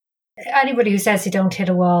anybody who says they don't hit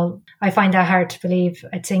a wall, I find that hard to believe.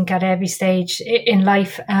 I think at every stage in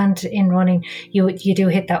life and in running, you do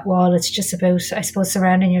hit that wall. It's just about, I suppose,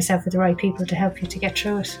 surrounding yourself with the right people to help you to get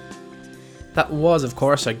through it. That was, of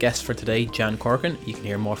course, our guest for today, Jan Corcoran. You can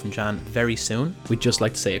hear more from Jan very soon. We'd just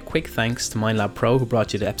like to say a quick thanks to MindLab Pro, who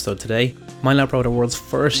brought you the episode today. MindLab Pro are the world's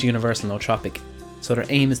first universal nootropic, so their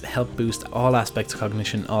aim is to help boost all aspects of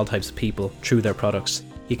cognition, all types of people, through their products.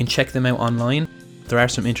 You can check them out online. There are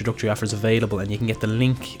some introductory offers available, and you can get the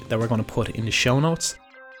link that we're going to put in the show notes.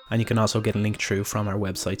 And you can also get a link through from our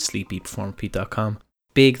website, sleepeatperformrepeat.com.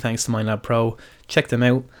 Big thanks to MindLab Pro. Check them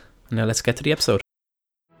out. And now let's get to the episode.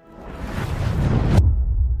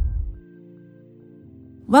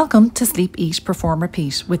 Welcome to Sleep, Eat, Perform,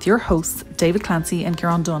 Repeat with your hosts, David Clancy and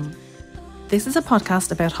Kieran Dunn. This is a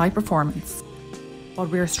podcast about high performance. What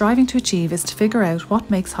we are striving to achieve is to figure out what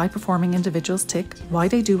makes high-performing individuals tick, why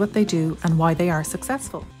they do what they do, and why they are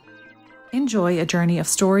successful. Enjoy a journey of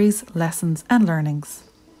stories, lessons, and learnings.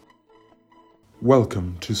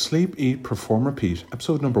 Welcome to Sleep, Eat, Perform, Repeat,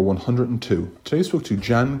 episode number 102. Today I spoke to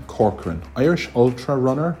Jan Corcoran, Irish ultra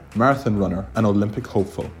runner, marathon runner, and Olympic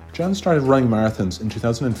hopeful. Jan started running marathons in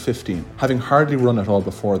 2015, having hardly run at all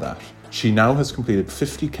before that. She now has completed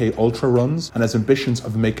 50k ultra runs and has ambitions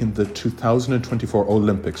of making the 2024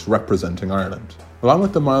 Olympics representing Ireland. Along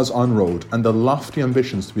with the miles on road and the lofty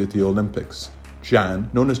ambitions to be at the Olympics, Jan,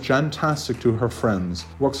 known as Jantastic to her friends,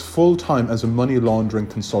 works full-time as a money laundering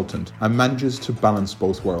consultant and manages to balance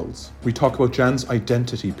both worlds. We talk about Jan's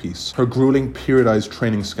identity piece, her grueling periodized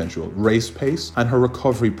training schedule, race pace, and her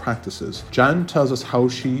recovery practices. Jan tells us how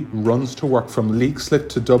she runs to work from Leixlip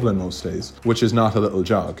to Dublin most days, which is not a little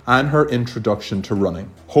jog, and her introduction to running.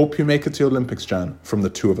 Hope you make it to the Olympics, Jan, from the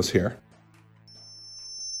two of us here.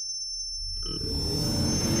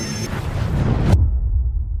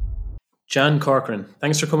 Jan Corcoran,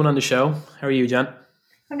 thanks for coming on the show. How are you, Jan?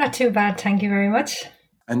 I'm not too bad, thank you very much.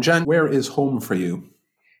 And Jan, where is home for you?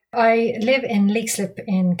 I live in Leixlip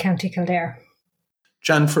in County Kildare.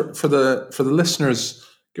 Jan, for the listeners,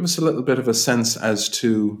 give us a little bit of a sense as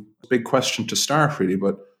to, a big question to start really,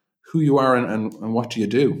 but who you are and what do you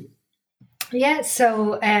do? Yeah,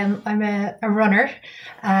 so I'm a runner.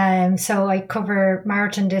 So I cover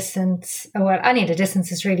marathon distance. Well, any of the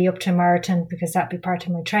distances really up to marathon because that'd be part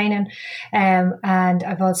of my training. And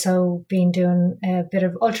I've also been doing a bit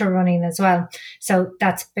of ultra running as well. So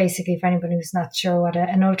that's basically, for anybody who's not sure what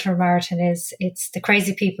an ultra marathon is, it's the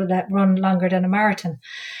crazy people that run longer than a marathon.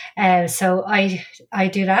 So I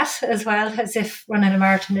do that as well, as if running a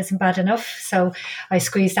marathon isn't bad enough. So I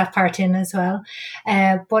squeeze that part in as well.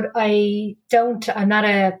 But I'm not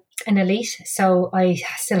an elite, so I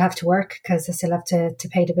still have to work because I still have to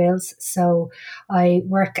pay the bills. So I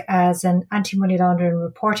work as an anti-money laundering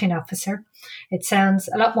reporting officer. It sounds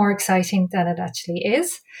a lot more exciting than it actually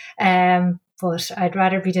is. But I'd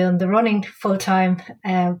rather be doing the running full time.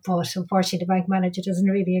 But unfortunately, the bank manager doesn't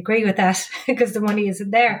really agree with that because the money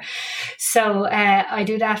isn't there. So I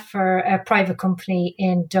do that for a private company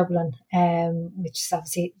in Dublin, which is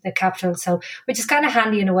obviously the capital. So which is kind of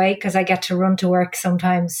handy in a way because I get to run to work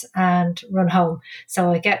sometimes and run home.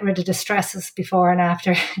 So I get rid of the stresses before and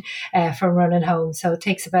after from running home. So it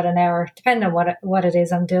takes about an hour, depending on what it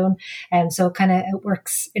is I'm doing. So it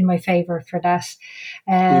works in my favour for that.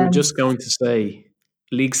 We were just going to say,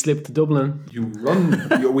 Leixlip to Dublin. You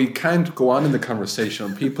run. We can't go on in the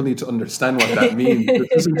conversation. People need to understand what that means.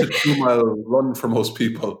 This isn't a 2-mile run for most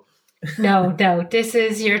people. No. This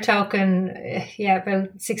is, you're talking, about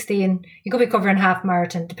 16. You could be covering half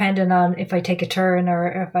marathon, depending on if I take a turn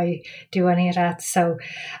or if I do any of that. So,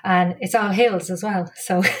 and it's all hills as well.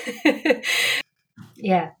 So,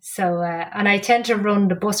 yeah. So, and I tend to run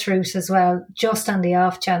the bus route as well, just on the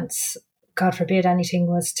off chance, God forbid anything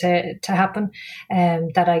was to happen,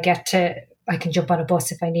 that I can jump on a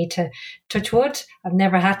bus if I need to. Touch wood, I've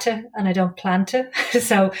never had to, and I don't plan to.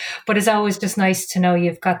 So, but it's always just nice to know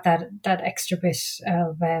you've got that extra bit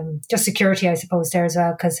of just security, I suppose, there as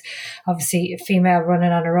well. Because obviously, a female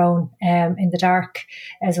running on her own in the dark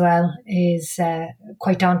as well is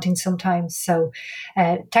quite daunting sometimes. So,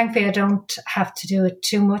 thankfully, I don't have to do it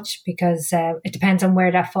too much because it depends on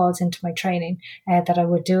where that falls into my training that I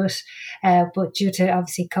would do it. But due to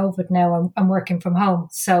obviously COVID now, I'm working from home,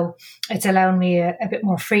 so it's allowing me a bit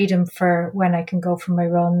more freedom for for when I can go for my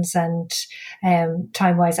runs, and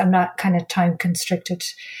time wise, I'm not kind of time constricted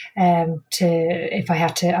to if I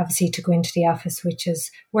had to obviously to go into the office, which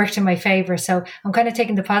has worked in my favour. So I'm kind of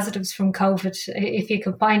taking the positives from COVID. If you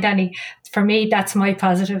can find any, for me, that's my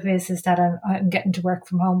positive is that I'm getting to work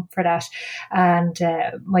from home for that, and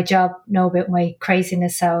my job know about my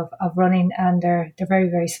craziness of running, and they're very,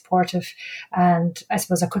 very supportive. And I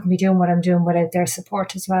suppose I couldn't be doing what I'm doing without their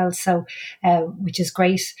support as well. So, which is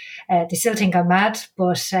great. They still think I'm mad,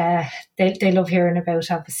 but they love hearing about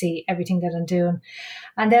obviously everything that I'm doing.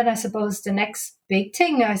 And then I suppose the next big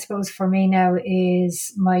thing, I suppose for me now,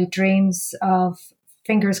 is my dreams of,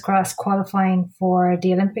 fingers crossed, qualifying for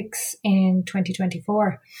the Olympics in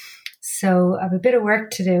 2024. So I have a bit of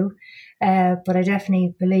work to do. But I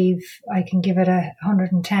definitely believe I can give it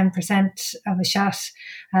 110% of a shot.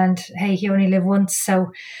 And hey, you only live once,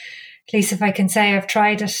 so at least if I can say I've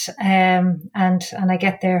tried it, and I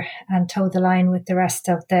get there and toe the line with the rest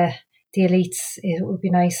of the elites, it would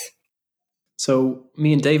be nice. So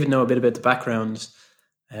me and David know a bit about the background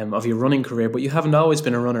of your running career, but you haven't always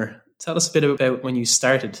been a runner. Tell us a bit about when you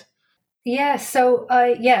started. Yeah, so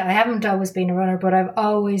I haven't always been a runner, but I've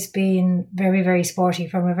always been very, very sporty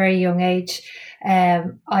from a very young age.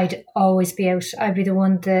 I'd always be out. I'd be the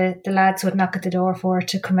one the lads would knock at the door for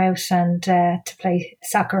to come out and to play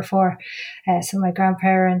soccer for. So my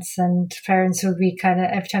grandparents and parents would be kind of,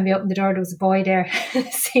 every time you opened the door, there was a boy there.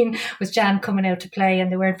 Seen was Jan coming out to play,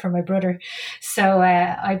 and they weren't for my brother. So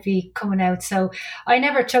I'd be coming out. So I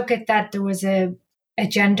never took it that there was a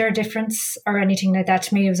gender difference or anything like that.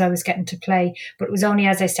 To me, it was always getting to play. But it was only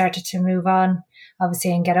as I started to move on,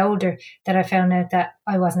 obviously, and get older, that I found out that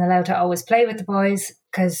I wasn't allowed to always play with the boys,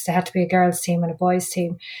 because there had to be a girls' team and a boys'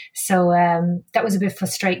 team. So that was a bit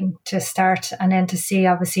frustrating to start, and then to see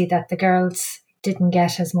obviously that the girls didn't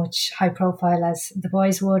get as much high profile as the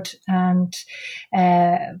boys would. And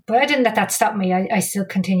but I didn't let that stop me. I still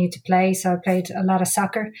continued to play. So I played a lot of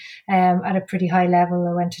soccer at a pretty high level.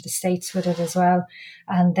 I went to the States with it as well.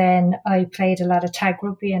 And then I played a lot of tag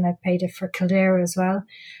rugby, and I played it for Kildare as well.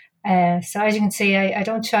 So as you can see, I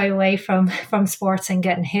don't shy away from sports and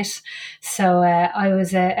getting hit. So I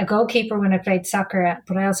was a goalkeeper when I played soccer,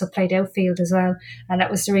 but I also played outfield as well. And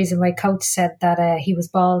that was the reason my coach said that he was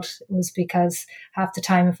bald, was because half the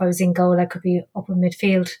time if I was in goal, I could be up in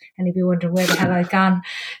midfield and he'd be wondering where the hell I'd gone.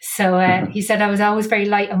 So he said I was always very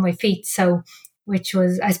light on my feet. So which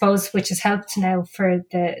has helped now for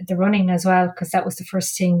the running as well, because that was the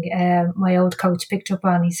first thing my old coach picked up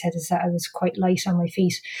on. He said is that I was quite light on my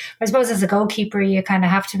feet. I suppose as a goalkeeper you kind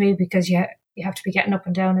of have to be, because you have to be getting up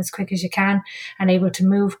and down as quick as you can and able to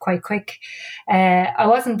move quite quick. I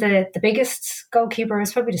wasn't the biggest goalkeeper. I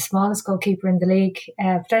was probably the smallest goalkeeper in the league,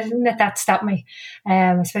 but I didn't let that stop me,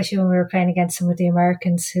 especially when we were playing against some of the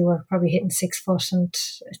Americans who were probably hitting 6 foot, and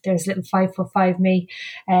there's little 5'5" me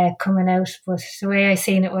coming out. But the way I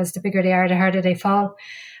seen it was, the bigger they are, the harder they fall.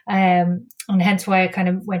 And hence why I kind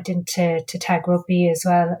of went into tag rugby as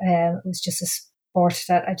well. It was just a sport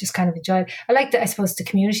that I just kind of enjoyed. I liked, I suppose, the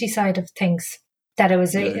community side of things, that it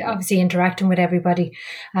was obviously interacting with everybody,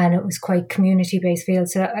 and it was quite community-based field.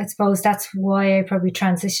 So I suppose that's why I probably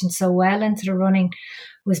transitioned so well into the running,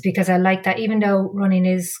 was because I like that, even though running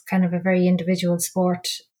is kind of a very individual sport,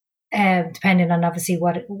 depending on obviously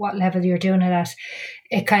what level you're doing it at,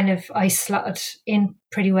 it kind of, I slotted in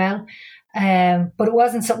pretty well. But it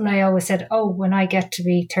wasn't something I always said, oh, when I get to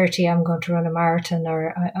be 30, I'm going to run a marathon,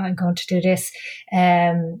 or I'm going to do this.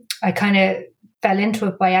 I kind of fell into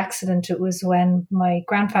it by accident. It was when my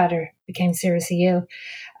grandfather became seriously ill,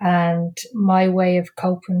 and my way of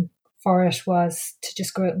coping for it was to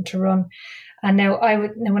just go out and to run. And now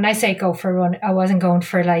when I say go for a run, I wasn't going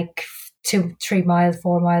for like 2-3 miles,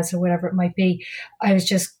 4 miles, or whatever it might be. I was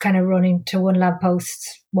just kind of running to one lamppost,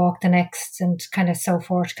 walk the next, and kind of so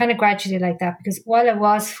forth, kind of gradually like that. Because while I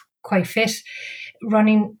was quite fit,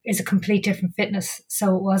 running is a complete different fitness.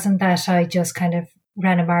 So it wasn't that I just kind of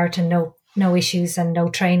ran a marathon, no issues and no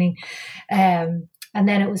training. And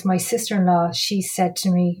then it was my sister-in-law. She said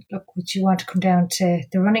to me, look, would you want to come down to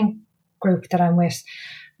the running group that I'm with?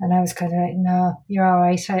 And I was kind of like, no, you're all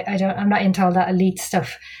right. I'm not into all that elite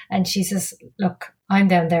stuff. And she says, look, I'm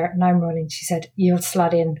down there and I'm running. She said, you'll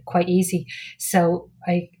slot in quite easy. So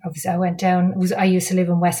I went down. I used to live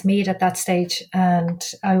in Westmeath at that stage, and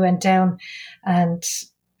I went down, and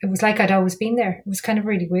it was like I'd always been there. It was kind of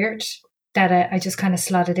really weird that I just kind of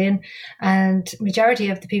slotted in. And majority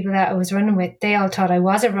of the people that I was running with, they all thought I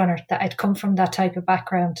was a runner, that I'd come from that type of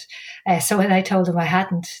background. So when I told them I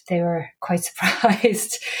hadn't, they were quite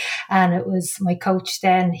surprised. And it was my coach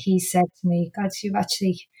then, he said to me, God,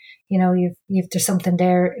 there's something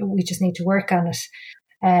there. We just need to work on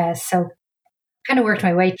it. So kind of worked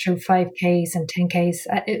my way through 5Ks and 10Ks.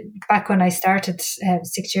 Back when I started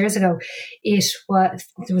 6 years ago,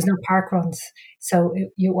 there was no park runs. So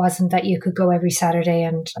it wasn't that you could go every Saturday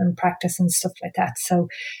and practice and stuff like that. So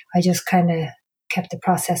I just kind of kept the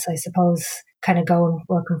process, I suppose, kind of going,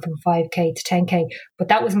 working from 5K to 10K. But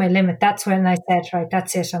that was my limit. That's when I said, right,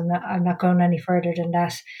 that's it. I'm not going any further than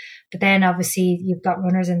that. But then obviously you've got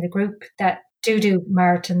runners in the group that do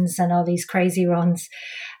marathons and all these crazy runs.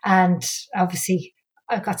 And obviously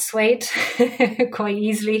I got swayed quite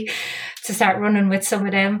easily to start running with some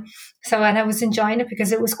of them. So, and I was enjoying it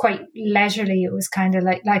because it was quite leisurely. It was kind of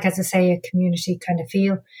like, as I say, a community kind of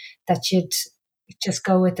feel that you'd just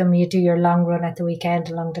go with them. You do your long run at the weekend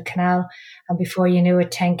along the canal. And before you knew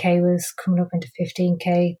it, 10K was coming up into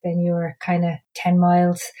 15K. Then you were kind of 10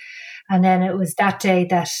 miles. And then it was that day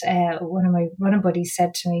that one of my running buddies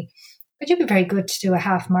said to me, would you be very good to do a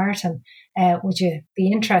half marathon? Would you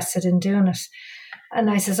be interested in doing it? And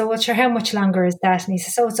I says, oh, well, sure, how much longer is that? And he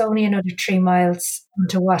says, oh, it's only another 3 miles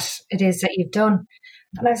into what it is that you've done.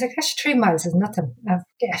 And I was like, gosh, 3 miles is nothing.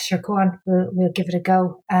 Yeah, sure, go on, we'll give it a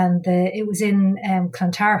go. And it was in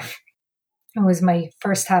Clontarf. It was my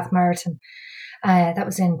first half marathon. That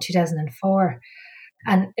was in 2004.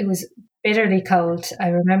 And it was bitterly cold. I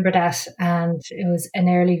remember that. And it was an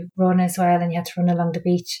early run as well. And you had to run along the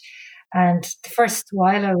beach. And the first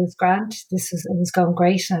while I was grand, it was going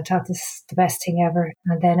great, and I thought this is the best thing ever.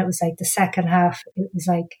 And then it was like the second half, it was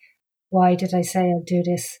like, why did I say I'll do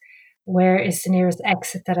this? Where is the nearest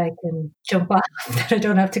exit that I can jump off, that I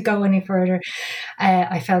don't have to go any further?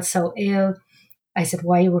 I felt so ill. I said,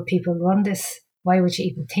 why would people run this? Why would you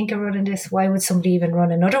even think of running this? Why would somebody even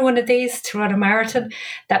run another one of these to run a marathon?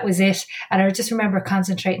 That was it. And I just remember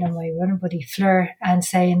concentrating on my running buddy, Fleur, and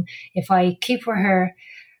saying, if I keep with her,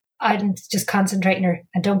 I'm just concentrating her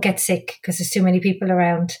and don't get sick because there's too many people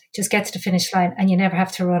around. Just get to the finish line and you never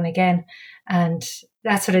have to run again. And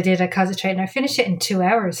that's what I did. I concentrated and I finished it in 2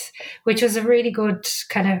 hours, which was a really good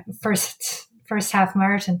kind of first half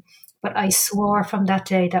marathon. But I swore from that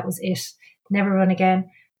day that was it. Never run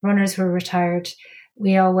again. Runners were retired.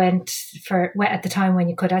 We all went at the time when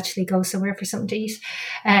you could actually go somewhere for something to eat.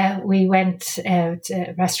 We went to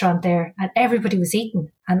a restaurant there and everybody was eating.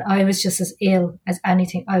 And I was just as ill as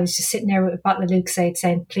anything. I was just sitting there with a bottle of Lucozade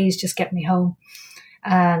saying, please just get me home.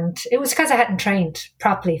 And it was because I hadn't trained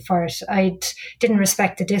properly for it. I didn't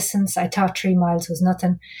respect the distance. I thought 3 miles was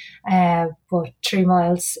nothing. But 3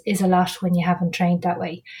 miles is a lot when you haven't trained that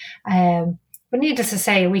way. But needless to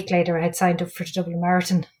say, a week later, I had signed up for the Dublin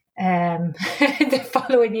Marathon the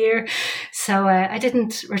following year. So I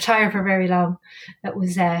didn't retire for very long. That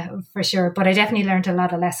was for sure. But I definitely learned a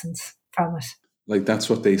lot of lessons from it. Like, that's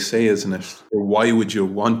what they say, isn't it? Or why would you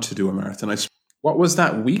want to do a marathon? What was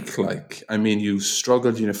that week like? I mean, you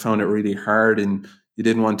struggled, you found it really hard and you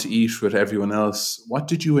didn't want to eat with everyone else. What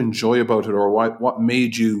did you enjoy about it, or what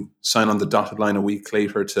made you sign on the dotted line a week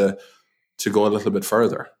later to go a little bit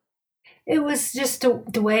further? It was just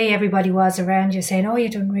the way everybody was around you saying, oh, you're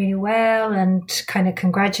doing really well, and kind of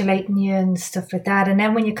congratulating you and stuff like that. And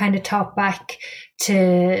then when you kind of talk back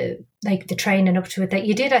to like the training up to it, that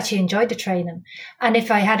you did actually enjoy the training. And if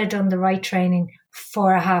I had done the right training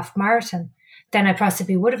for a half marathon, then I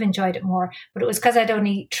possibly would have enjoyed it more. But it was because I'd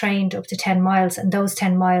only trained up to 10 miles and those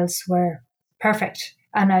 10 miles were perfect.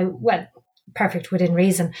 And perfect within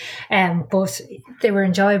reason, but they were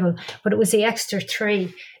enjoyable. But it was the extra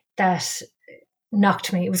 3 that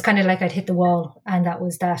knocked me. It was kind of like I'd hit the wall, and that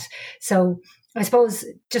was that. So I suppose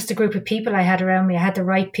just a group of people I had around me, I had the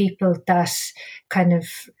right people that kind of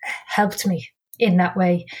helped me in that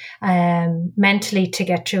way, mentally to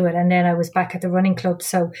get through it. And then I was back at the running club.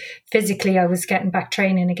 So physically I was getting back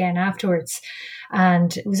training again afterwards.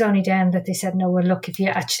 And it was only then that they said, no, well, look, if you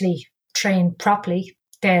actually train properly,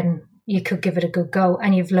 then you could give it a good go,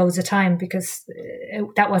 and you've loads of time, because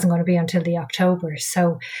that wasn't going to be until the October.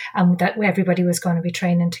 So that everybody was going to be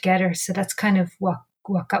training together. So that's kind of what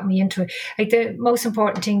got me into it. Like, the most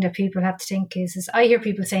important thing that people have to think is I hear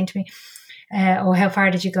people saying to me, oh, how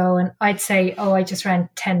far did you go? And I'd say, oh, I just ran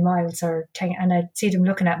 10 miles or 10, and I'd see them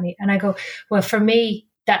looking at me and I go, well, for me,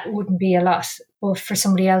 that wouldn't be a lot, but for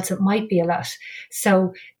somebody else, it might be a lot.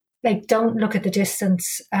 So like, don't look at the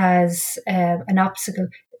distance as an obstacle.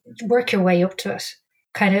 Work your way up to it.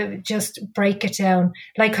 Kind of just break it down,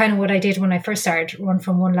 like kind of what I did when I first started, run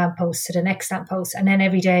from one lamppost to the next lamppost, and then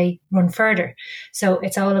every day run further. So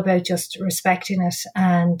it's all about just respecting it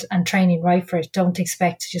and training right for it. Don't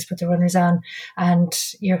expect to just put the runners on and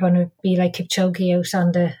you're going to be like Kipchoge out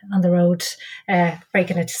on the road,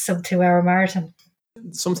 breaking it to sub 2 hour marathon.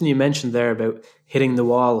 something you mentioned there about hitting the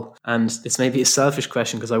wall, and it's maybe a selfish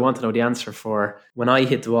question because I want to know the answer for when I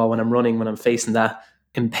hit the wall, when I'm running, when I'm facing that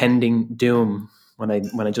impending doom, when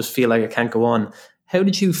I just feel like I can't go on. How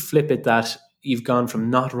did you flip it that you've gone from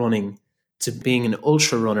not running to being an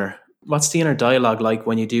ultra runner? What's the inner dialogue like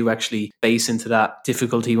when you do actually face into that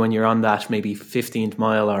difficulty when you're on that maybe 15th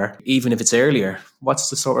mile, or even if it's earlier? What's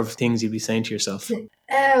the sort of things you'd be saying to yourself?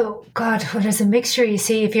 Oh God, well, there's a mixture. You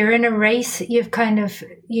see, if you're in a race, you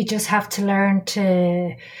just have to learn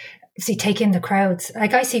to take in the crowds.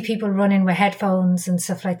 Like, I see people running with headphones and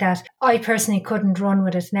stuff like that. I personally couldn't run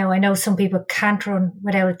with it. Now, I know some people can't run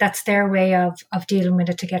without it. That's their way of dealing with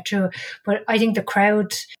it to get through it. But I think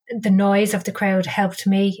the noise of the crowd helped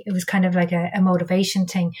me. It was kind of like a motivation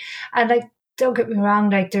thing. And like, don't get me wrong,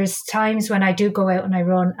 like there's times when I do go out and I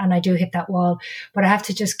run and I do hit that wall, but I have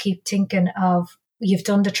to just keep thinking of, you've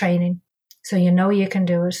done the training, so you know you can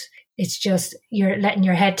do it. It's just you're letting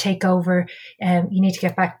your head take over. You need to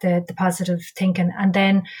get back the positive thinking. And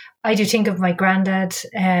then I do think of my granddad,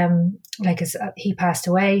 he passed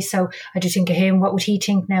away. So I do think of him. What would he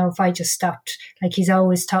think now if I just stopped? Like, he's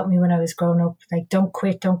always taught me when I was growing up, like, don't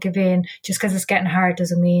quit, don't give in. Just because it's getting hard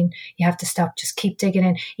doesn't mean you have to stop. Just keep digging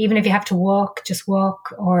in. Even if you have to walk, just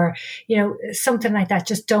walk, or, something like that.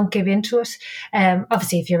 Just don't give into it.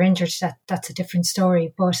 Obviously, if you're injured, that's a different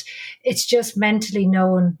story. But it's just mentally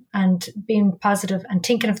knowing and being positive and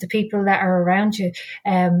thinking of the people that are around you.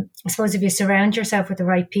 I suppose if you surround yourself with the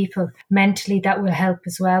right people, mentally that will help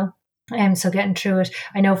as well. So getting through it.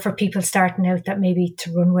 I know for people starting out that maybe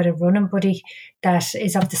to run with a running buddy that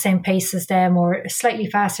is of the same pace as them or slightly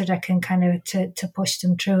faster, that can kind of to push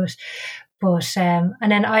them through it. But and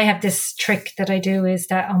then I have this trick that I do, is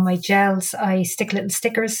that on my gels I stick little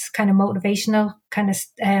stickers, kind of motivational kind of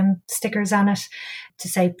stickers on it, to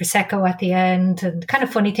say Prosecco at the end, and kind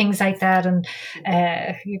of funny things like that. And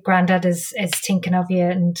your granddad is thinking of you,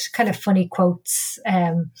 and kind of funny quotes,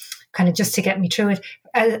 kind of just to get me through it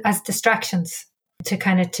as distractions, to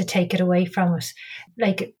kind of to take it away from it.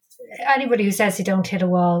 Like, anybody who says you don't hit a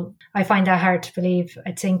wall, I find that hard to believe.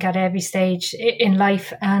 I think at every stage in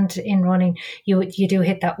life and in running, you do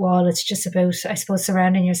hit that wall. It's just about, I suppose,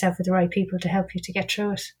 surrounding yourself with the right people to help you to get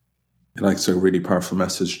through it. It's a really powerful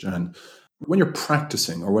message, Jan. When you're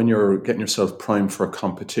practicing, or when you're getting yourself primed for a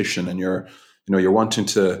competition, and you're wanting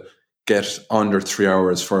to get under 3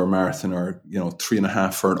 hours for a marathon, or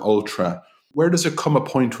 3.5 for an ultra, where does it come a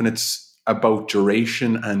point when it's about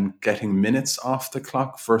duration and getting minutes off the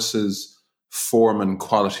clock versus form and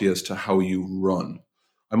quality as to how you run?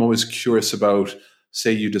 I'm always curious about,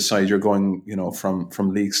 say you decide you're going, from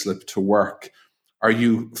Leixlip to work. Are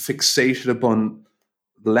you fixated upon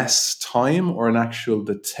less time, or in actual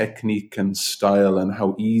the technique and style and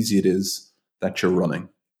how easy it is that you're running?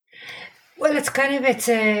 Well,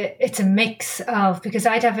 it's a mix of, because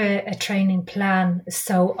I'd have a training plan,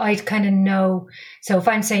 so I'd kind of know. So if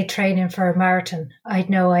I'm, say, training for a marathon, I'd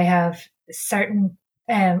know I have certain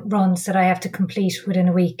runs that I have to complete within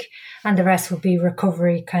a week, and the rest would be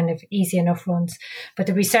recovery, kind of easy enough runs. But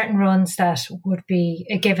there'd be certain runs that would be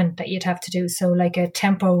a given that you'd have to do. So like a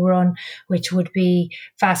tempo run, which would be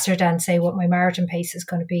faster than, say, what my marathon pace is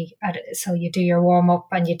going to be. So you do your warm up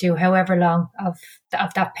and you do however long of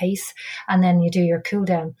that pace, and then you do your cool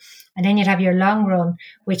down. And then you'd have your long run,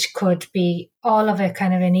 which could be all of it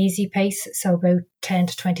kind of an easy pace, so about 10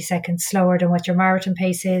 to 20 seconds slower than what your marathon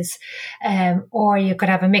pace is. Or you could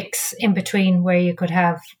have a mix in between, where you could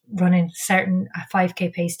have running certain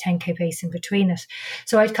 5k pace, 10k pace in between it.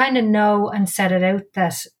 So I'd kind of know and set it out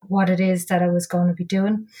that what it is that I was going to be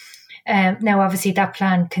doing. Now, obviously, that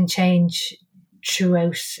plan can change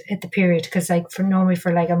throughout the period, because normally for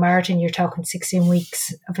a marathon, you're talking 16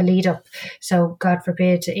 weeks of a lead up. So God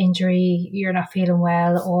forbid injury, you're not feeling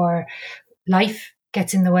well, or life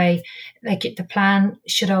gets in the way. Like, the plan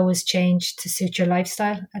should always change to suit your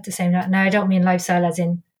lifestyle at the same time. Now, I don't mean lifestyle as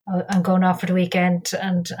in I'm going off for the weekend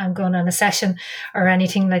and I'm going on a session or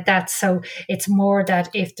anything like that. So it's more that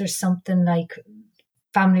if there's something like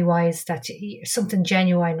family wise, that something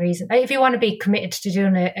genuine reason, if you want to be committed to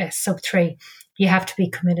doing a sub 3, you have to be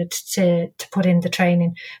committed to put in the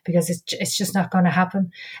training, because it's just not going to happen.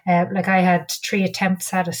 I had 3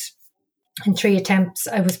 attempts at it. In 3 attempts,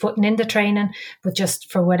 I was putting in the training, but just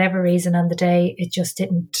for whatever reason on the day, it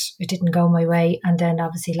didn't go my way. And then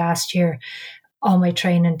obviously last year, all my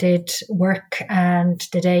training did work, and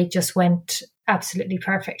the day just went absolutely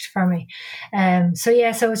perfect for me. So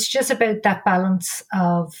it's just about that balance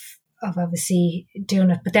of of obviously doing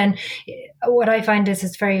it. But then what I find is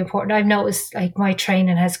it's very important. I've noticed like my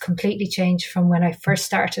training has completely changed from when I first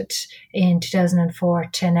started in 2004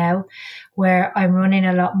 to now, where I'm running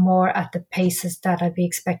a lot more at the paces that I'd be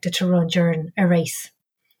expected to run during a race.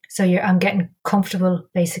 So I'm getting comfortable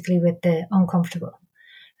basically with the uncomfortable.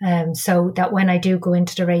 So that when I do go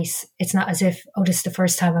into the race, it's not as if, oh, this is the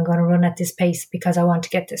first time I'm going to run at this pace because I want to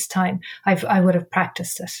get this time. I would have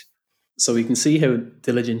practiced it. So we can see how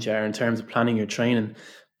diligent you are in terms of planning your training.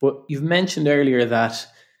 But you've mentioned earlier that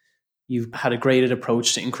you've had a graded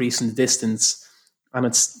approach to increasing the distance, and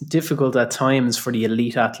it's difficult at times for the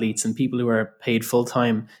elite athletes and people who are paid full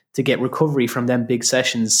time to get recovery from them big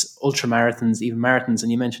sessions, ultra marathons, even marathons.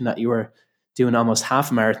 And you mentioned that you were doing almost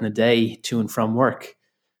half a marathon a day to and from work.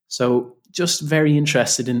 So just very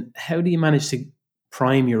interested in how do you manage to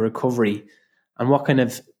prime your recovery, and what kind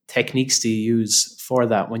of techniques do you use for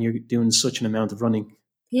that when you're doing such an amount of running?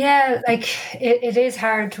 Yeah, like it is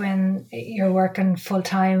hard when you're working full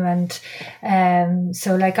time. And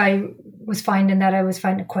so like I was finding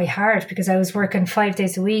it quite hard because I was working 5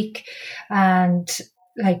 days a week and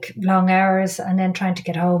like long hours, and then trying to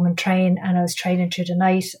get home and train, and I was training through the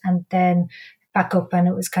night and then back up, and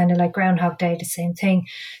it was kind of like Groundhog Day, the same thing.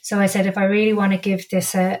 So I said, if I really want to give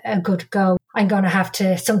this a good go, I'm going to have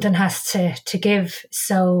to, something has to give.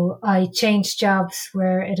 So I changed jobs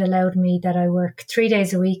where it allowed me that I work 3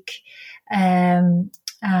 days a week. And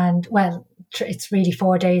well, it's really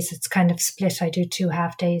 4 days. It's kind of split. I do 2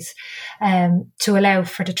 half days to allow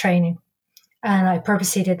for the training. And I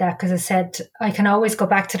purposely did that because I said, I can always go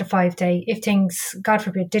back to the 5 day. If things, God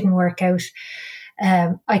forbid, didn't work out,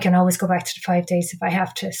 I can always go back to the 5 days if I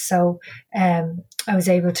have to. So I was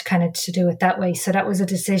able to kind of to do it that way. So that was a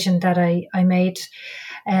decision that I made.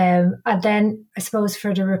 And then I suppose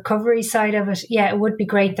for the recovery side of it, yeah, it would be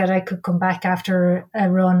great that I could come back after a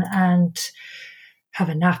run and have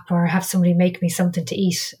a nap or have somebody make me something to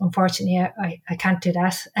eat. Unfortunately, I can't do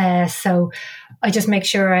that. So I just make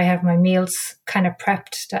sure I have my meals kind of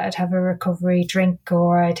prepped, that I'd have a recovery drink,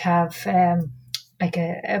 or I'd have like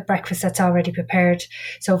a breakfast that's already prepared.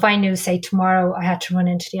 So if I knew, say, tomorrow I had to run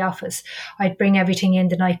into the office, I'd bring everything in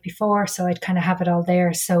the night before, so I'd kind of have it all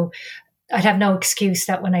there. So I'd have no excuse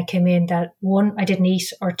that when I came in that, 1, I didn't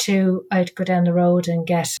eat, or 2, I'd go down the road and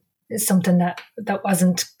get something that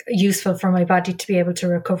wasn't useful for my body to be able to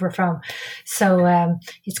recover from. So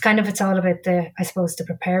it's all about the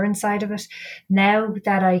preparing side of it. Now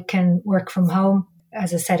that I can work from home,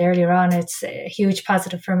 as I said earlier on, it's a huge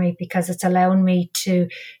positive for me because it's allowing me to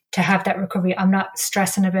have that recovery. I'm not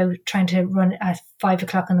stressing about trying to run at 5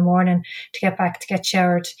 o'clock in the morning to get back, to get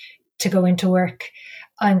showered, to go into work.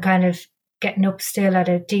 I'm kind of getting up still at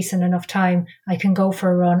a decent enough time. I can go for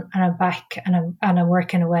a run and I'm back and I'm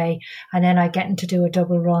working away, and then I get into do a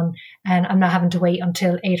double run, and I'm not having to wait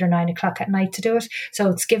until 8 or 9 o'clock at night to do it. So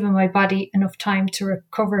it's giving my body enough time to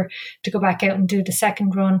recover, to go back out and do the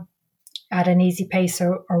second run at an easy pace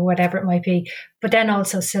or whatever it might be, but then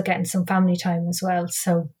also still getting some family time as well.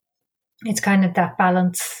 So it's kind of that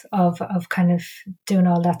balance of kind of doing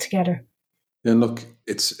all that together. Yeah, look,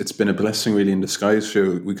 it's been a blessing really in disguise for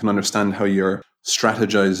you. We can understand how you're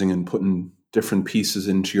strategizing and putting different pieces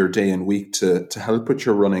into your day and week to help with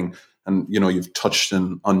your running. And, you know, you've touched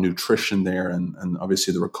on nutrition there and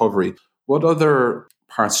obviously the recovery. What other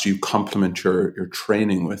parts do you complement your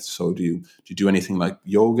training with? So do you do anything like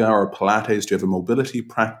yoga or Pilates? Do you have a mobility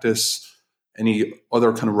practice? Any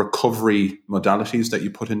other kind of recovery modalities that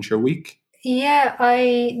you put into your week? Yeah,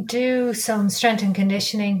 I do some strength and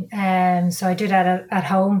conditioning. So I do that at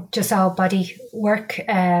home, just all body work,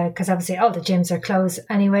 because obviously all the gyms are closed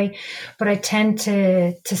anyway. But I tend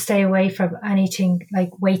to stay away from anything like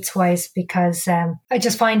weights wise, because I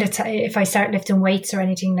just find it, if I start lifting weights or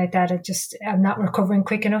anything like that, I'm not recovering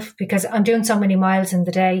quick enough, because I'm doing so many miles in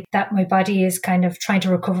the day that my body is kind of trying to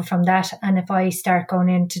recover from that. And if I start going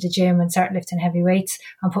into the gym and start lifting heavy weights,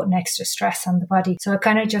 I'm putting extra stress on the body. So I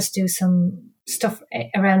kind of just do some stuff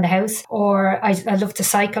around the house, or I love to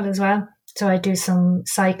cycle as well. So I do some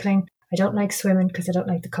cycling. I don't like swimming because I don't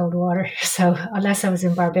like the cold water. So unless I was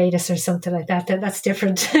in Barbados or something like that, that's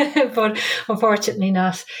different. But unfortunately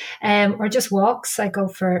not. Or just walks. I go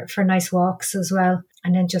for nice walks as well,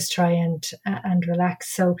 and then just try and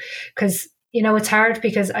relax. So because, you know, it's hard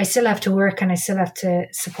because I still have to work and I still have to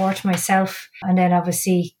support myself, and then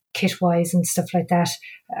obviously kit wise and stuff like that,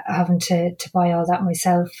 having to buy all that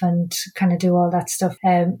myself and kind of do all that stuff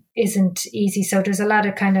isn't easy. So there's a lot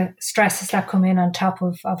of kind of stresses that come in on top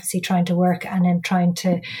of obviously trying to work and then trying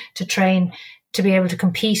to train. to be able to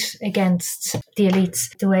compete against the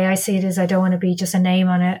elites. The way I see it is I don't want to be just a name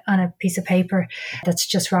on a piece of paper that's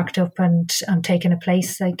just rocked up and I'm taking a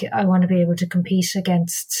place. Like, I want to be able to compete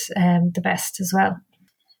against the best as well.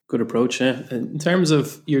 Good approach. Yeah. In terms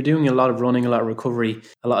of, you're doing a lot of running, a lot of recovery,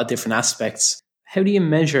 a lot of different aspects. How do you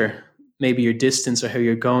measure maybe your distance or how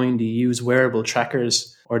you're going? Do you use wearable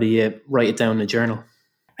trackers or do you write it down in a journal?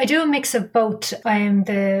 I do a mix of both. I am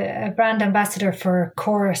the brand ambassador for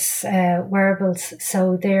Chorus wearables.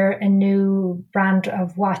 So they're a new brand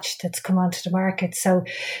of watch that's come onto the market. So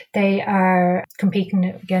they are competing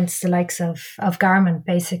against the likes of Garmin,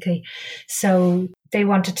 basically. So they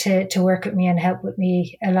wanted to work with me and help with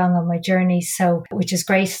me along on my journey, so which is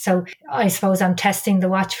great. So I suppose I'm testing the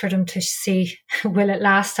watch for them to see will it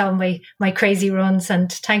last on my crazy runs, and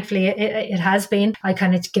thankfully it has been. I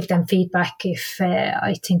kind of give them feedback if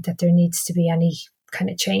I think that there needs to be any kind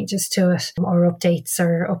of changes to it or updates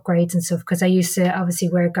or upgrades and stuff, because I used to obviously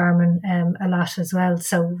wear Garmin a lot as well,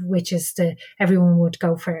 so which is everyone would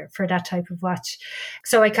go for that type of watch.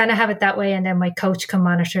 So I kind of have it that way, and then my coach can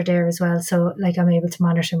monitor there as well. So like I'm able to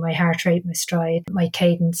monitor my heart rate, my stride, my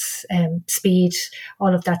cadence, speed,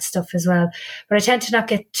 all of that stuff as well. But I tend to not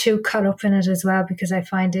get too caught up in it as well, because I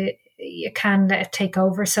find you can let it take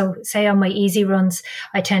over. So say on my easy runs,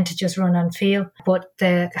 I tend to just run on feel, but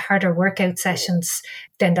the harder workout sessions,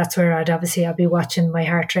 then that's where I'll be watching my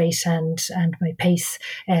heart rate and my pace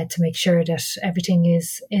to make sure that everything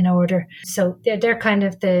is in order. So they're kind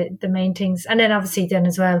of the main things. And then obviously then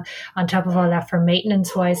as well, on top of all that, for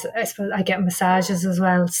maintenance wise, I suppose I get massages as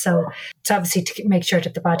well. So it's obviously to make sure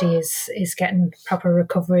that the body is getting proper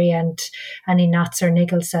recovery and any knots or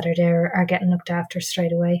niggles that are there are getting looked after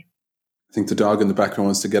straight away. I think the dog in the background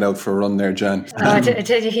wants to get out for a run there, Jan. I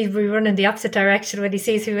tell you, he'd be running the opposite direction when he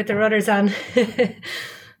sees me with the runners on.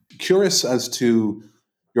 Curious as to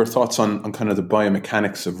your thoughts on kind of the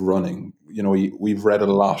biomechanics of running. You know, we've read a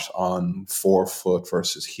lot on forefoot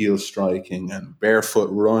versus heel striking and barefoot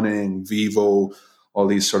running, Vivo, all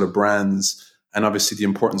these sort of brands, and obviously the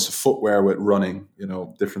importance of footwear with running, you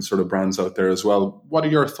know, different sort of brands out there as well. What are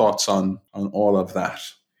your thoughts on all of that?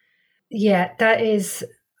 Yeah, that is,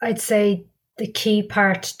 I'd say, the key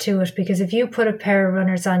part to it, because if you put a pair of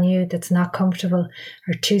runners on you that's not comfortable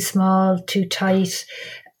or too small, too tight,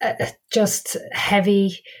 just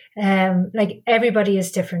heavy, like everybody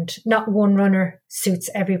is different. Not one runner suits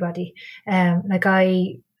everybody. Like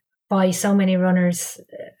I buy so many runners.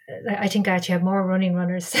 I think I actually have more running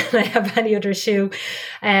runners than I have any other shoe.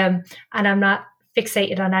 And I'm not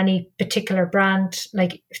fixated on any particular brand.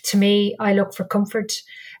 Like, to me, I look for comfort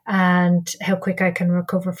and how quick I can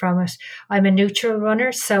recover from it. I'm a neutral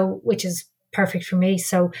runner, so which is perfect for me.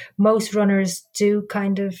 So most runners do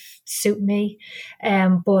kind of suit me.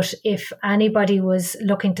 But if anybody was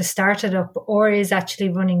looking to start it up or is actually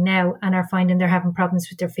running now and are finding they're having problems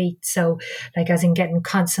with their feet, so like as in getting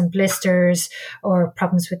constant blisters or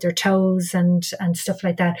problems with their toes and stuff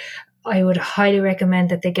like that, I would highly recommend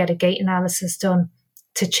that they get a gait analysis done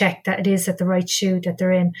to check that it is at the right shoe that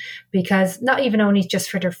they're in, because not even only just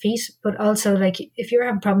for their feet, but also like if you're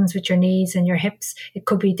having problems with your knees and your hips, it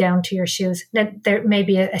could be down to your shoes. Now, there may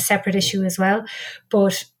be a separate issue as well,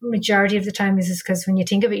 but majority of the time is because when you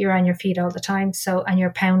think of it, you're on your feet all the time. So, and you're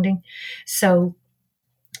pounding. So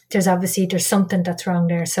there's something that's wrong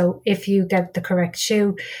there. So if you get the correct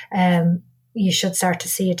shoe, you should start to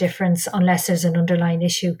see a difference, unless there's an underlying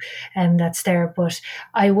issue that's there. But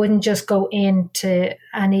I wouldn't just go into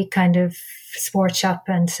any kind of sports shop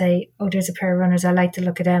and say, oh, there's a pair of runners, I like the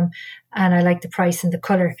look of them and I like the price and the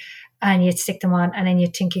colour, and you'd stick them on and then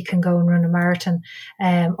you'd think you can go and run a marathon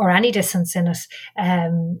or any distance in it.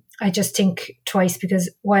 I just think twice,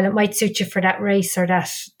 because while it might suit you for that race or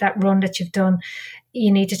that run that you've done, you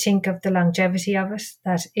need to think of the longevity of it.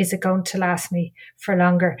 That is it going to last me for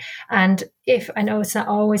longer? And if I know it's not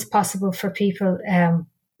always possible for people,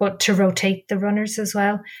 but to rotate the runners as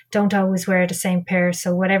well. Don't always wear the same pair.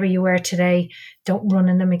 So whatever you wear today, don't run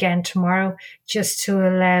in them again tomorrow, just to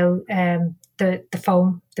allow the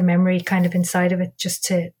foam, the memory kind of inside of it, just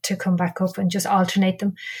to come back up and just alternate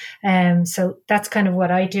them. So that's kind of what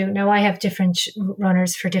I do. Now I have different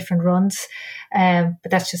runners for different runs, but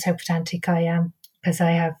that's just how pedantic I am. Because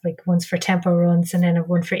I have like ones for tempo runs and then I have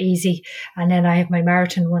one for easy. And then I have my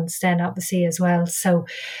marathon ones then obviously as well. So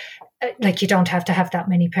like you don't have to have that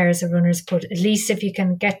many pairs of runners, but at least if you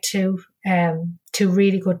can get to two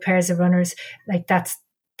really good pairs of runners, like that's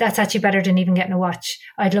actually better than even getting a watch.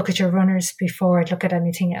 I'd look at your runners before I'd look at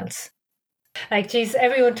anything else. Like, geez,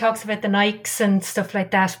 everyone talks about the Nikes and stuff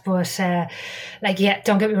like that, but like, yeah,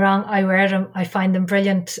 don't get me wrong, I wear them. I find them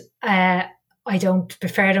brilliant. I don't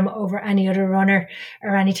prefer them over any other runner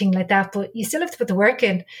or anything like that, but you still have to put the work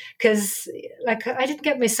in, because like I didn't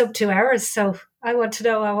get my sub 2 hours, so I want to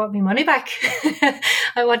know, I want my money back.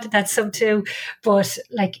 I wanted that sub 2, but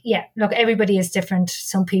like, yeah, look, everybody is different.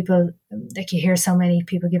 Some people, like you hear so many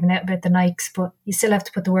people giving out about the Nikes, but you still have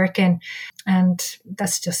to put the work in, and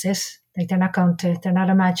that's just it. Like they're not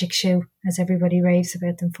a magic shoe as everybody raves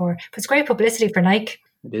about them for, but it's great publicity for Nike.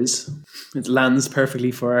 It is. It lands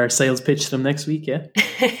perfectly for our sales pitch to them next week, yeah?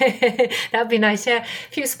 That'd be nice, yeah.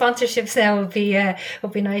 A few sponsorships now would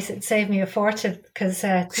be nice. It'd save me a fortune, because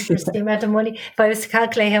there's the amount of money. If I was to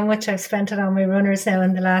calculate how much I've spent it on my runners now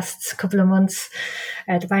in the last couple of months,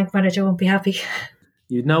 the bank manager won't be happy.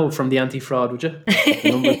 You'd know from the anti-fraud, would you?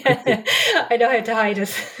 I know how to hide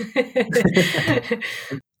it.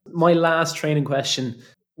 My last training question.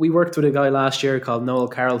 We worked with a guy last year called Noel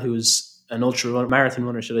Carroll, who's an marathon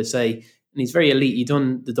runner, should I say, and he's very elite. He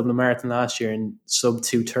done the Dublin Marathon last year in sub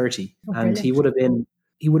 2:30, and he would have been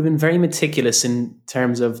very meticulous in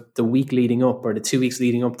terms of the week leading up, or the 2 weeks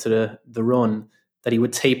leading up to the run, that he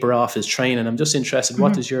would taper off his training. I'm just interested,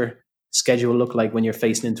 what does your schedule look like when you're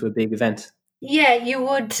facing into a big event? Yeah, you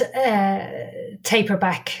would taper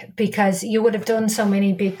back, because you would have done so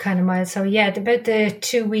many big kind of miles. So yeah, about the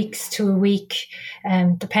 2 weeks to a week,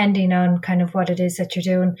 depending on kind of what it is that you're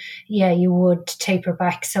doing, yeah, you would taper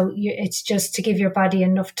back. So it's just to give your body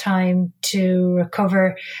enough time to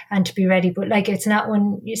recover and to be ready. But like, it's not,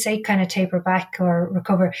 when you say kind of taper back or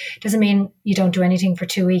recover, doesn't mean you don't do anything for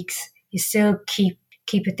 2 weeks. You still keep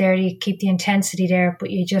it there, you keep the intensity there,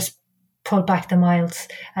 but you just pull back the miles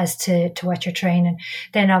as to what you're training.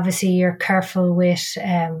 Then obviously you're careful with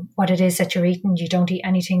what it is that you're eating. You don't eat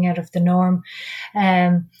anything out of the norm.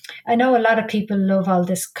 I know a lot of people love all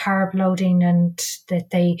this carb loading, and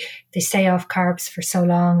that they stay off carbs for so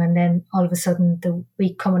long, and then all of a sudden the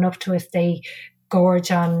week coming up to it, they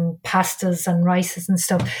gorge on pastas and rices and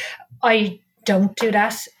stuff. I don't do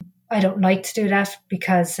that. I don't like to do that,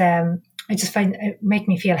 because I just find it make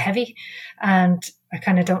me feel heavy, and I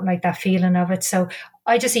kind of don't like that feeling of it. So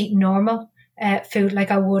I just eat normal food like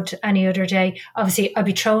I would any other day. Obviously, I'd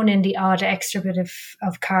be throwing in the odd extra bit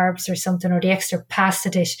of carbs or something, or the extra pasta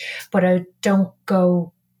dish, but I don't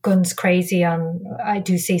go guns crazy on. I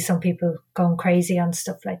do see some people going crazy on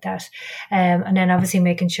stuff like that. And then obviously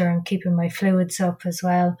making sure I'm keeping my fluids up as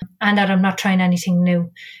well, and that I'm not trying anything new,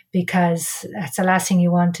 because that's the last thing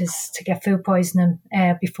you want, is to get food poisoning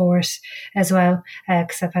before it as well.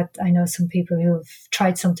 Because I know some people who've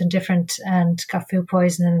tried something different and got food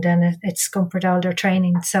poisoning, and then it scuppered all their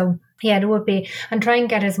training. So yeah, there would be, and try and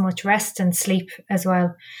get as much rest and sleep as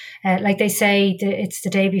well. Like they say, it's the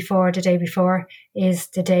day before is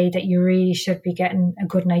the day that you really should be getting a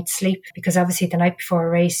good night's sleep, because obviously the night before a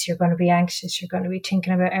race, you're going to be anxious, you're going to be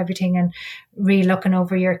thinking about everything, and really looking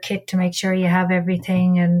over your kit to make sure you have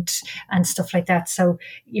everything and stuff like that. So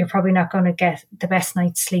you're probably not going to get the best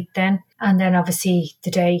night's sleep then. And then obviously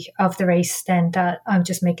the day of the race, then that I'm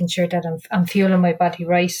just making sure that I'm fueling my body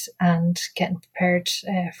right and getting prepared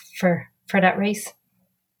for that race.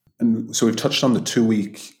 And so we've touched on the 2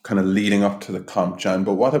 week kind of leading up to the comp, Jan,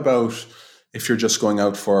 but what about if you're just going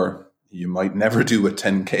out for, you might never do a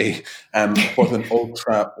 10K, but an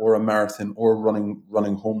ultra or a marathon, or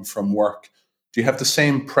running home from work? Do you have the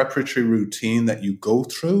same preparatory routine that you go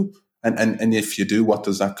through? And if you do, what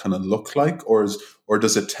does that kind of look like? Or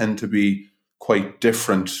does it tend to be quite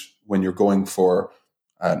different when you're going for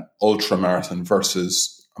an ultra marathon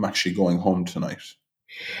versus I'm actually going home tonight?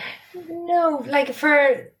 No,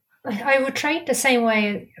 I would train the same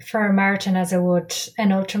way for a marathon as I would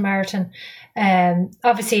an ultra marathon.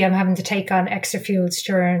 Obviously, I'm having to take on extra fuels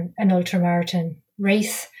during an ultra marathon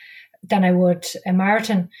race than I would a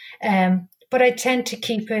marathon. But I tend to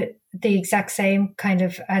keep it the exact same, kind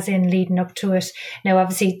of as in leading up to it. Now,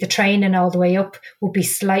 obviously, the training all the way up will be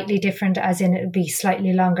slightly different, as in it would be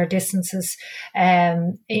slightly longer distances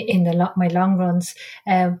in my long runs.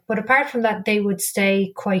 But apart from that, they would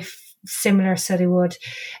stay quite similar. So they would,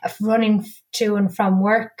 running to and from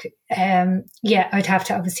work, I'd have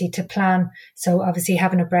to obviously to plan. So obviously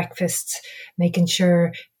having a breakfast, making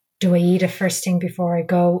sure, do I eat it first thing before I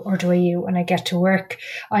go, or do I eat it when I get to work?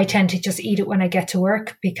 I tend to just eat it when I get to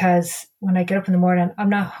work, because when I get up in the morning,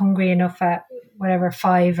 I'm not hungry enough at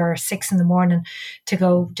 5 or 6 in the morning to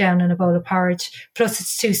go down in a bowl of porridge. Plus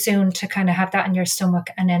it's too soon to kind of have that in your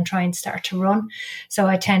stomach and then try and start to run. So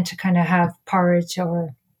I tend to kind of have porridge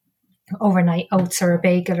or overnight oats or a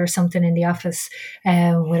bagel or something in the office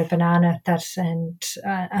with a banana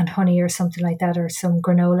and honey or something like that, or some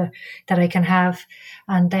granola that I can have.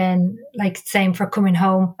 And then, like, same for coming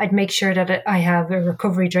home, I'd make sure that I have a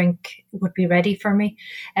recovery drink would be ready for me,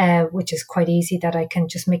 which is quite easy, that I can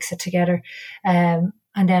just mix it together.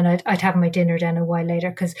 And then I'd have my dinner then a while later.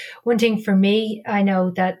 Because one thing for me, I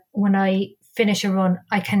know that when I finish a run,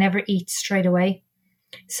 I can never eat straight away.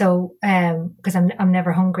 So, because I'm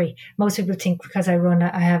never hungry. Most people think because I run,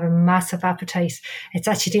 I have a massive appetite. It's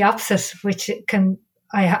actually the opposite, which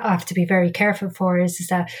I have to be very careful for, is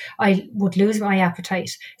that I would lose my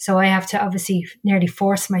appetite. So I have to obviously nearly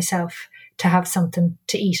force myself to have something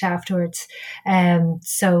to eat afterwards.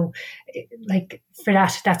 So like for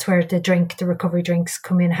that's where the recovery drinks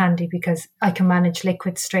come in handy, because I can manage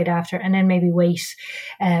liquids straight after, and then maybe wait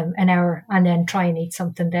an hour and then try and eat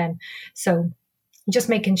something then. So just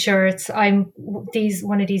making sure I'm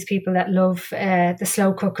one of these people that love the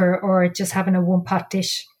slow cooker, or just having a one pot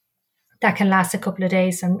dish that can last a couple of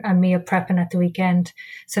days, and meal prepping at the weekend,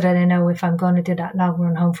 so that I know if I'm going to do that long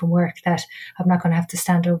run home from work, that I'm not going to have to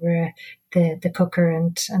stand over the cooker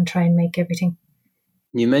and try and make everything.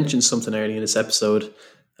 You mentioned something earlier in this episode,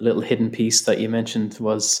 a little hidden piece that you mentioned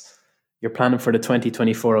was you're planning for the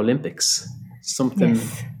 2024 Olympics. Something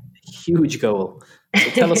huge goal. So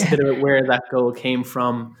tell us a bit about where that goal came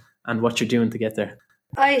from and what you're doing to get there.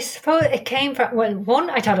 I suppose it came from, well, one,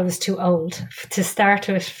 I thought I was too old to start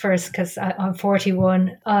with first, because I'm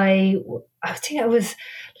 41. I think it was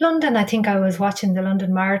London. I think I was watching the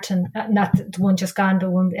London Marathon, not the one just gone, the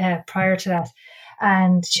one prior to that.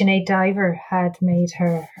 And Sinead Diver had made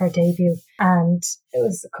her debut. And it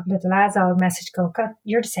was a couple of the lads all messaged going, God,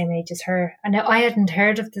 you're the same age as her. And I hadn't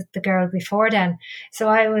heard of the girl before then. So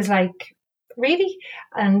I was like, really?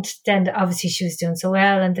 And then obviously she was doing so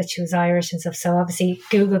well, and that she was Irish and stuff. So obviously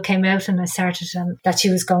Google came out, and I started that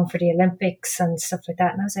she was going for the Olympics and stuff like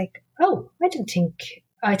that. And I was like, oh,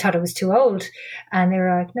 I thought it was too old. And they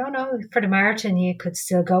were like, no, for the marathon, you could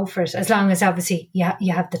still go for it, as long as obviously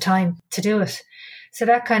you have the time to do it. So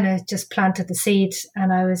that kind of just planted the seed.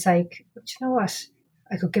 And I was like, but you know what?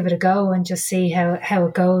 I could give it a go and just see how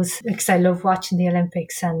it goes, because I love watching the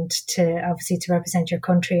Olympics, and to represent your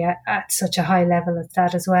country at such a high level as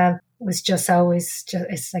that as well was just always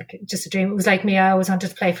it's like just a dream. It was like me, I always wanted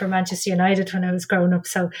to play for Manchester United when I was growing up,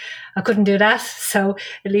 so I couldn't do that. So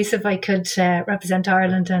at least if I could represent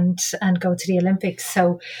Ireland and go to the Olympics.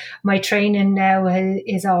 So my training now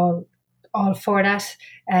is all for that.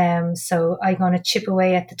 So I'm going to chip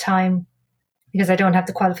away at the time, because I don't have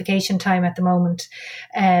the qualification time at the moment.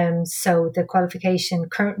 So the qualification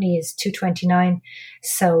currently is 2:29.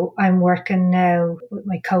 So I'm working now with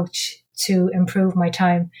my coach to improve my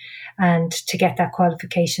time and to get that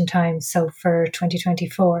qualification time. So for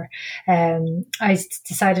 2024, I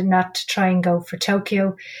decided not to try and go for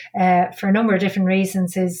Tokyo for a number of different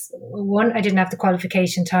reasons. Is one, I didn't have the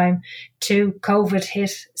qualification time. Two, COVID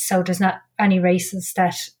hit, so there's not any races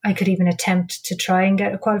that I could even attempt to try and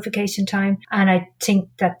get a qualification time. And I think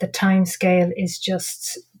that the time scale is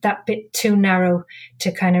just that bit too narrow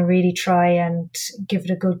to kind of really try and give it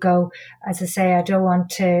a good go. As I say, I don't want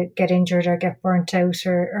to get injured or get burnt out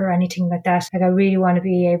or anything like that. Like, I really want to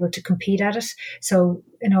be able to compete at it. So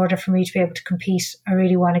in order for me to be able to compete, I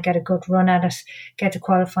really want to get a good run at it, get the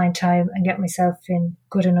qualifying time, and get myself in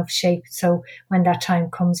good enough shape. So when that time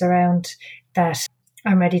comes around, that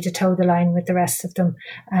I'm ready to toe the line with the rest of them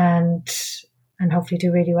and hopefully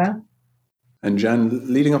do really well. And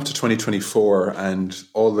Jan, leading up to 2024 and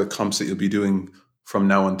all the comps that you'll be doing from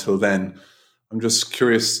now until then, I'm just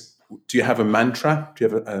curious, do you have a mantra? Do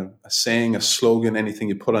you have a saying, a slogan, anything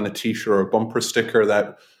you put on a t-shirt or a bumper sticker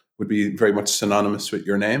that would be very much synonymous with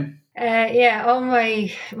your name? Yeah, all my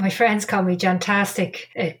friends call me Jantastic.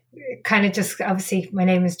 It kind of just, obviously my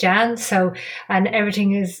name is Jan, so, and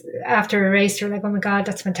everything is, after a race, you're like, oh my God,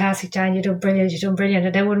 that's fantastic, Jan, you're doing brilliant.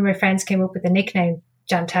 And then one of my friends came up with the nickname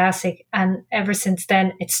Jantastic, and ever since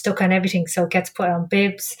then it's stuck on everything. So it gets put on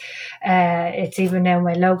bibs, it's even now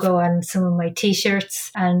my logo on some of my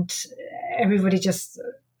t-shirts, and everybody just,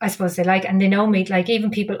 I suppose they like, and they know me, like even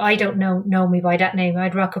people I don't know me by that name.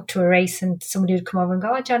 I'd rock up to a race and somebody would come over and go,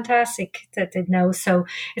 oh, Jantastic, that they'd know. So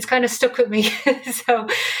it's kind of stuck with me. So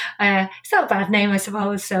it's not a bad name, I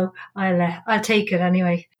suppose, so I'll take it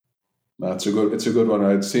anyway. No, it's a good one.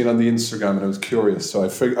 I'd seen on the Instagram and I was curious, so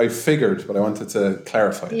I figured, but I wanted to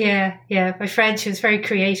clarify. Yeah. My friend, she was very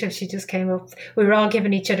creative. She just came up. We were all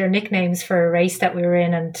giving each other nicknames for a race that we were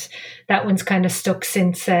in, and that one's kind of stuck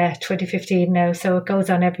since 2015 now. So it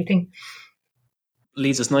goes on everything.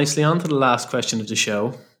 Leads us nicely on to the last question of the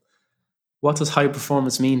show. What does high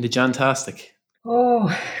performance mean to Jantastic?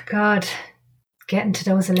 Oh, God. Getting to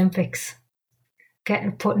those Olympics.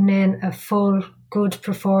 Putting in a full, good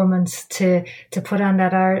performance to put on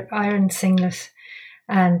that iron singlet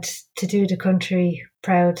and to do the country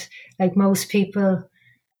proud. Like most people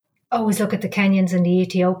always look at the Kenyans and the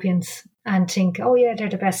Ethiopians and think, oh yeah, they're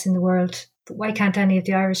the best in the world. But why can't any of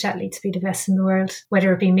the Irish athletes be the best in the world?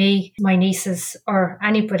 Whether it be me, my nieces, or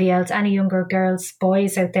anybody else, any younger girls,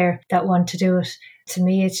 boys out there that want to do it. To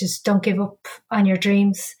me, it's just don't give up on your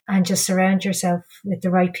dreams and just surround yourself with the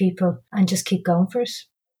right people and just keep going for it.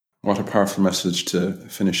 What a powerful message to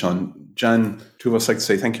finish on. Jan, two of us like to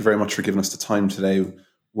say thank you very much for giving us the time today.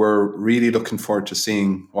 We're really looking forward to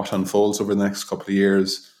seeing what unfolds over the next couple of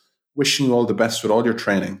years. Wishing you all the best with all your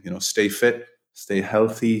training. Stay fit, stay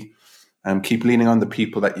healthy, and keep leaning on the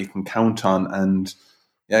people that you can count on, and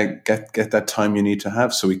get that time you need to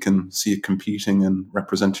have so we can see you competing and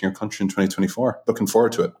representing your country in 2024. Looking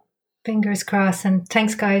forward to it. Fingers crossed, and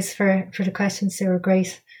thanks guys for the questions. They were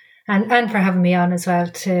great. And for having me on as well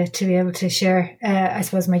to be able to share, I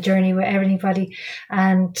suppose, my journey with everybody,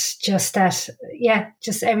 and just that,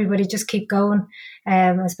 just everybody just keep going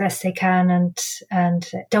as best they can, and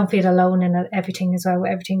don't feel alone in everything as well,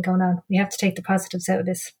 with everything going on. We have to take the positives out of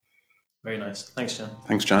this. Very nice. Thanks, Jan.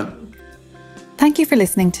 Thanks, Jan. Thank you for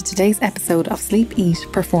listening to today's episode of Sleep, Eat,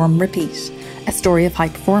 Perform, Repeat, a story of high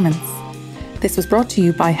performance. This was brought to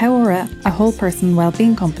you by Hauora, a whole person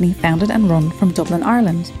wellbeing company founded and run from Dublin,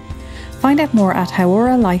 Ireland. Find out more at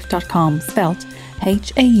hauoralife.com, spelt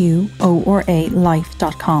H-A-U-O-R-A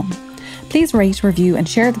life.com. Please rate, review and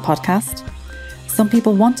share the podcast. Some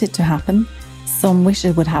people want it to happen, some wish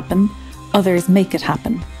it would happen, others make it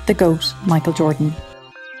happen. The GOAT, Michael Jordan.